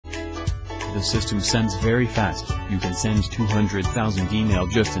The system sends very fast. You can send 200,000 email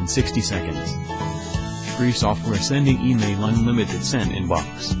just in 60 seconds. Free software sending email unlimited send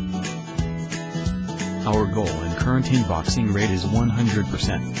inbox. Our goal and current inboxing rate is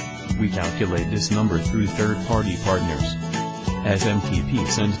 100%. We calculate this number through third-party partners. Smtp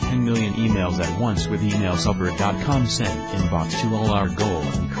sends 10 million emails at once with emailsupport.com send inbox to all. Our goal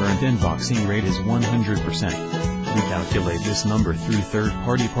and current inboxing rate is 100%. We calculate this number through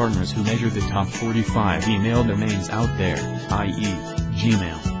third-party partners who measure the top 45 email domains out there, i.e.,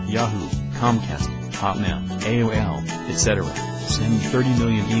 Gmail, Yahoo, Comcast, Hotmail, AOL, etc. Send 30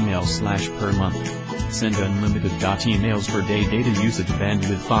 million emails per month. Send unlimited emails per day. Data usage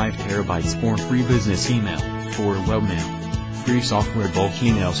bandwidth 5 terabytes for free business email, for webmail. Free software bulk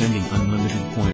email sending unlimited points.